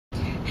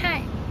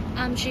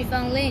I'm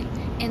Chi-Fong Lin.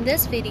 In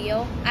this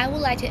video, I would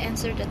like to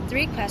answer the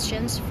 3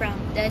 questions from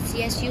the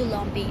CSU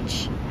Long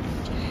Beach.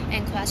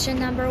 And question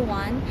number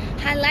 1,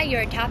 highlight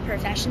your top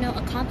professional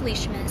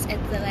accomplishments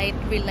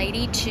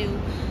related to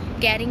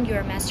getting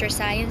your Master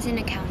Science in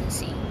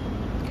Accountancy.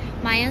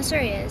 My answer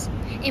is,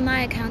 in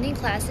my accounting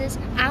classes,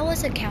 I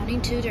was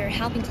accounting tutor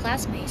helping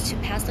classmates to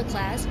pass the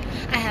class.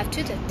 I have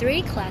tutored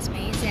 3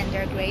 classmates and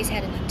their grades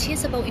had a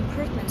noticeable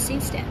improvement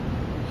since then.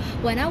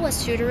 When I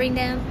was tutoring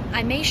them,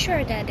 I made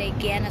sure that they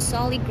gained a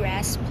solid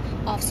grasp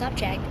of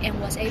subject and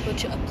was able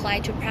to apply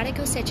to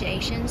practical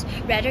situations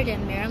rather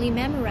than merely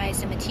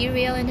memorize the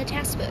material in the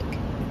textbook.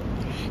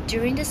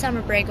 During the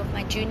summer break of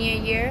my junior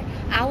year,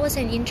 I was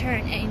an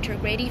intern at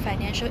Integrated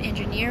Financial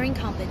Engineering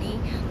Company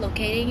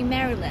located in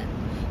Maryland.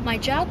 My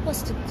job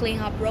was to clean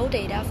up raw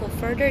data for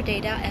further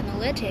data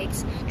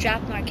analytics,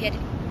 draft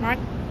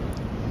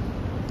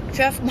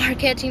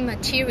marketing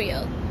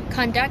material,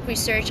 conduct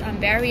research on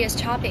various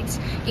topics,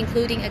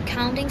 including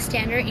accounting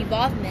standard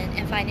involvement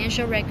and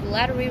financial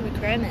regulatory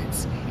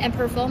requirements, and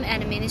perform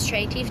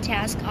administrative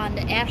tasks on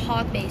the ad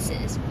hoc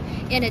basis.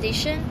 In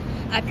addition,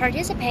 I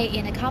participate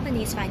in the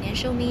company's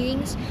financial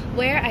meetings,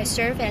 where I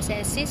serve as an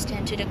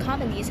assistant to the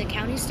company's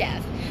accounting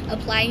staff,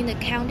 applying the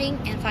accounting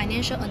and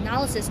financial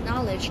analysis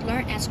knowledge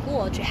learned at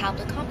school to help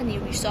the company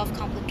resolve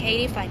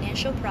complicated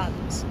financial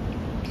problems.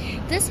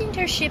 This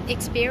internship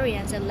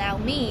experience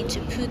allowed me to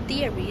put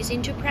theories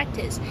into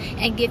practice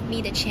and give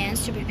me the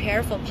chance to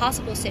prepare for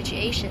possible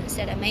situations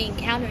that I may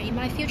encounter in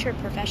my future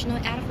professional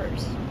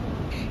efforts.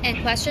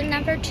 And question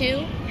number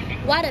 2,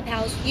 what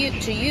appeals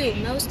to you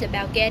most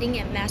about getting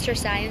a Master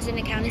Science in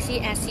Accountancy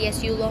at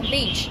CSU Long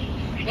Beach?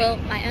 Well,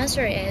 my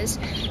answer is,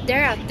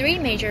 there are 3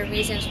 major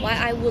reasons why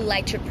I would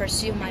like to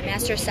pursue my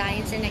Master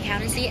Science in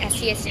Accountancy at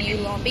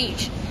CSU Long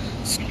Beach: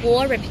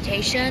 school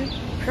reputation,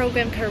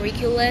 program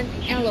curriculum,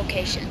 and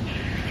location.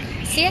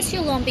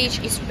 CSU Long Beach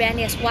is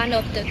ranked as one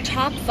of the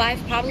top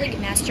 5 public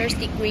master's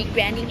degree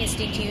granting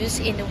institutes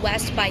in the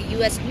West by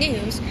U.S.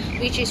 News,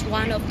 which is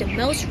one of the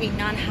most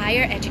renowned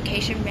higher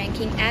education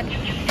ranking at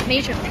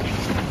measurement.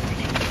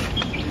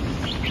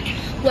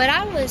 When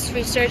I was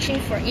researching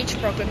for each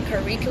program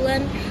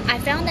curriculum, I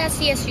found that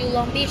CSU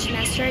Long Beach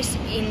Master's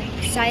in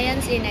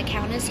Science in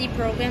Accountancy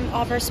program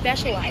offers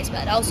specialized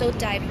but also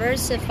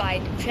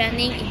diversified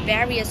training in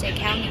various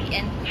accounting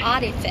and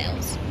audit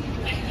fields.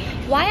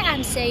 Why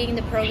I'm saying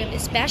the program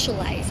is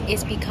specialized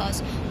is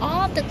because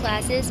all of the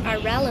classes are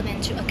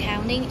relevant to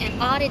accounting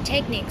and audit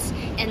techniques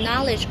and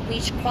knowledge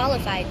which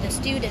qualify the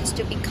students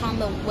to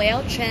become a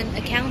well-trained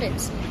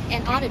accountants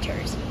and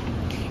auditors.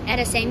 At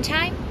the same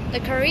time, the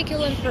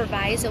curriculum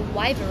provides a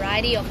wide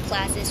variety of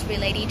classes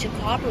related to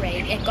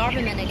corporate and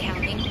government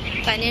accounting,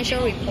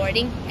 financial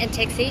reporting, and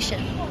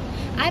taxation.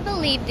 I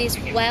believe this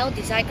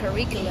well-designed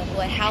curriculum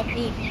will help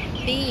me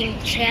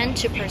being trained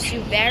to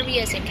pursue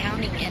various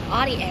accounting and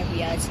audit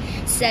areas,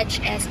 such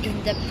as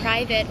in the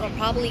private or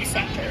public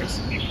sectors.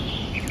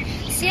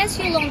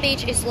 CSU Long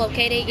Beach is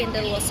located in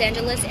the Los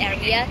Angeles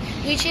area,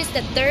 which is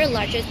the 3rd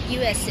largest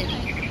U.S. city.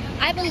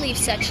 I believe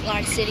such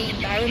large city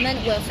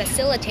environment will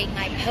facilitate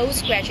my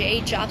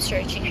postgraduate job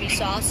searching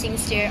results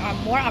since there are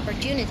more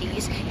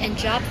opportunities and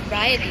job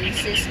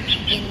varieties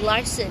in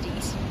large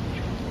cities.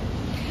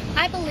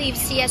 I believe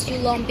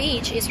CSU Long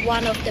Beach is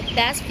one of the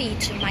best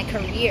fits to my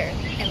career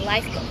and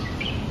life goal.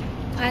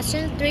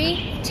 Question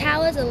 3.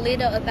 Tell us a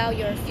little about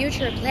your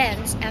future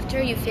plans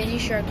after you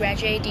finish your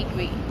graduate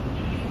degree.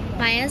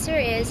 My answer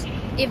is,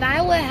 if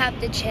I will have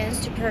the chance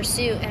to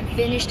pursue and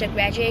finish the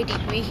graduate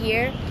degree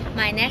here,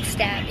 my next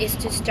step is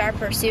to start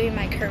pursuing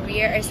my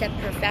career as a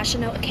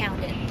professional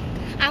accountant.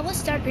 I will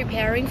start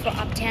preparing for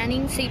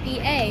obtaining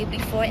CPA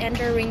before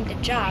entering the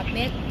job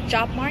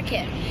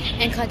market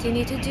and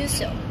continue to do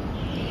so.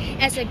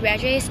 As a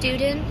graduate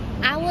student,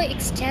 I will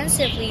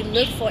extensively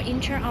look for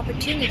intern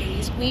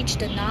opportunities which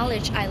the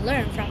knowledge I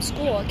learned from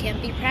school can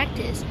be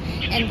practiced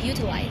and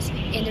utilized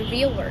in the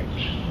real world.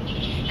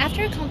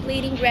 After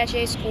completing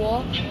graduate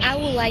school, I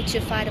would like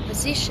to find a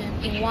position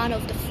in one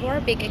of the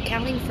 4 big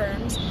accounting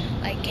firms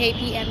like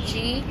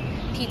KPMG,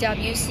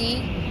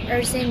 PwC,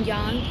 Ernst &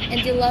 Young,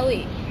 and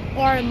Deloitte,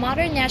 or a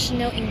modern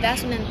national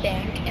investment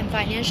bank and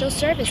financial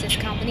services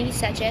company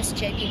such as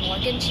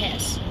JP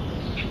Chase.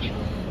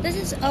 This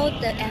is all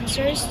the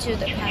answers to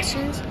the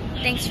questions.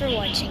 Thanks for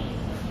watching.